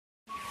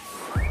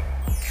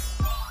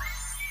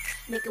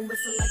make it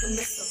whistle like a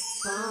missile.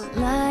 Bomb.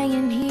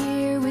 Lying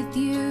here with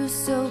you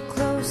so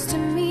close to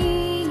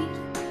me,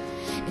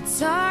 it's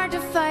hard to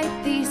fight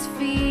these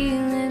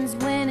feelings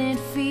when it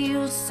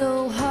feels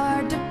so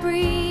hard to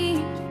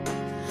breathe.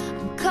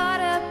 I'm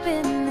caught up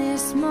in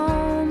this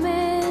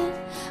moment,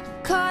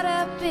 I'm caught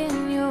up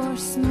in your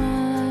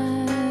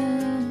smile.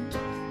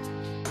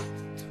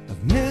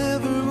 I've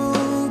never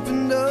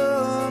opened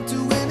up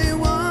to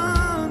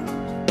anyone,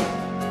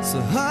 so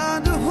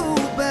hard to hold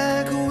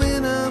back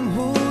when I'm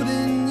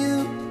holding you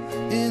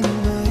in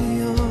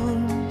my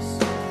arms.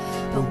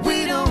 But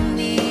we don't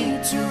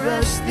need to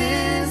rush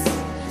this,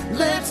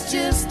 let's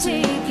just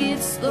take it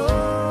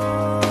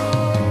slow.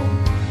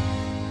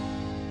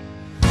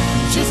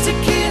 Just a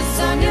kiss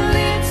on your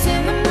lips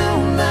in the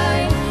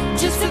moonlight,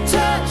 just a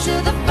touch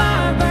of the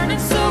fire burning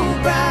so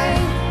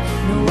bright.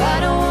 No, I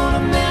don't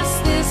wanna mess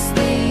this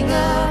thing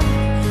up,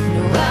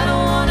 no, I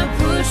don't wanna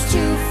push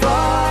too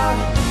far.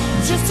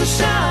 Just a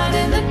shine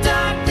in the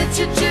dark that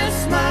you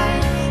just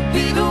might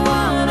be the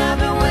one I've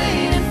been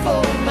waiting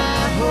for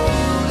my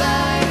whole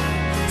life.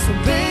 So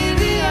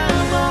baby,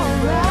 I'm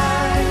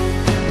alright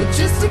with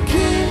just a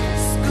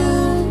kiss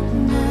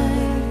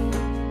goodnight.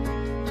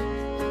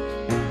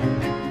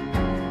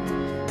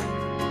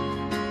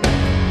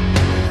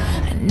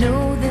 I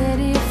know that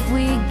if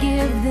we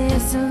give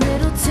this a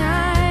little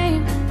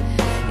time,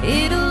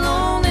 it'll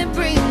only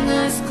bring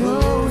us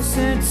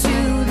closer to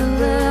the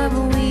love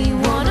we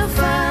wanna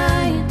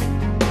find.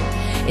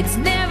 It's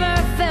never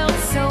felt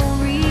so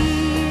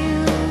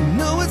real,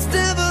 No, it's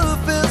never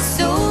felt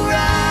so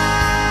right.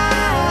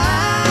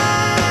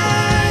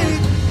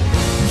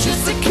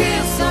 Just a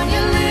kiss on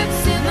your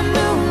lips in the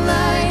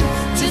moonlight,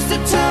 just a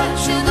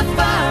touch of the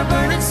fire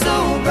burning so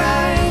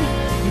bright.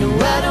 No,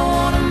 I don't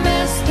wanna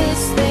mess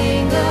this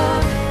thing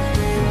up,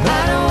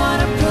 I don't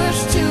wanna push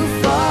too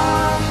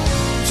far.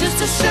 Just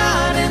a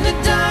shot in the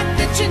dark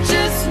that you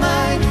just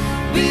might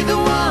be the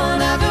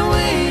one I've been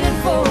waiting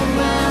for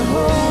my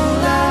whole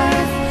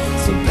life.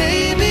 So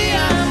baby,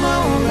 I'm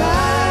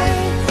alright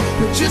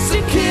with just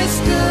a kiss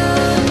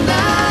goodnight.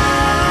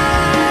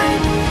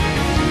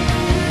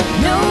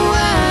 No,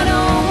 I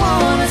don't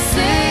wanna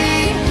say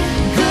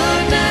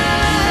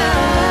goodnight.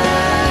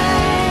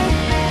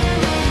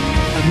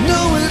 I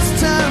know it's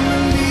time to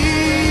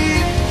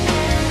leave,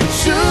 But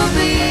you'll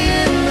be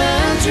in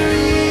my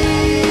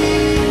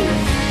dreams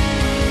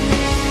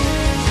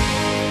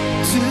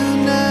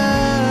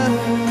tonight.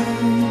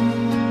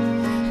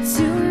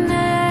 Tonight.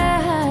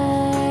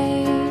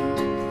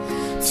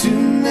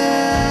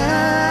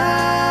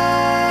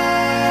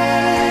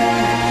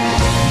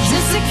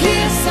 Just a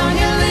kiss on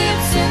your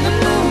lips in the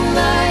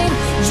moonlight,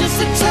 just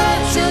a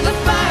touch of the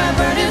fire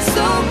burning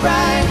so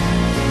bright.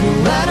 No,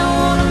 I don't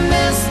wanna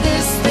mess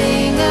this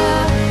thing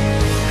up,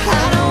 I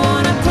don't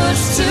wanna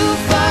push too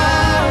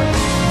far.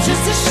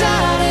 Just a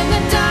shot in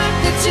the dark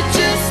that you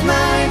just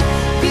might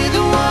be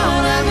the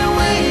one I've been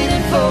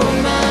waiting for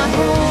my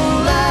whole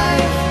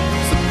life.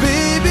 So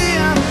baby,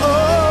 I'm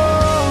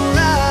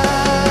alright.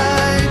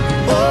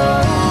 Oh,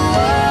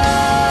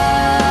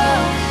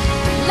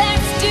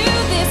 let's do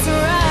this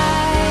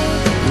right.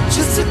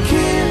 Just a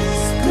kiss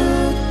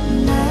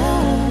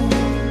Goodnight.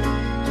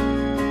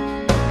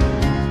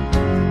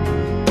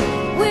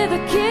 With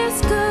a kiss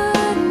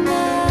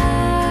goodnight.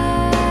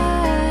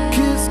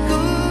 kiss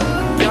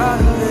good.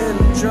 Got a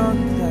little drunk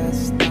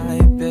last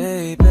night,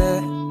 baby.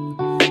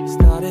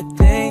 Started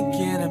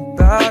thinking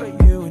about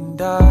you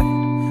and I.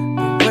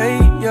 The way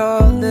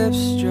your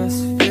lips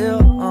just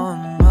feel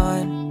on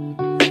mine,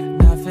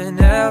 nothing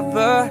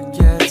ever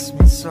gets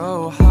me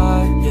so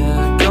high.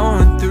 Yeah,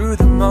 going through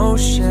the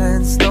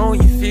motions, know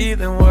you're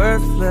feeling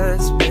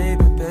worthless,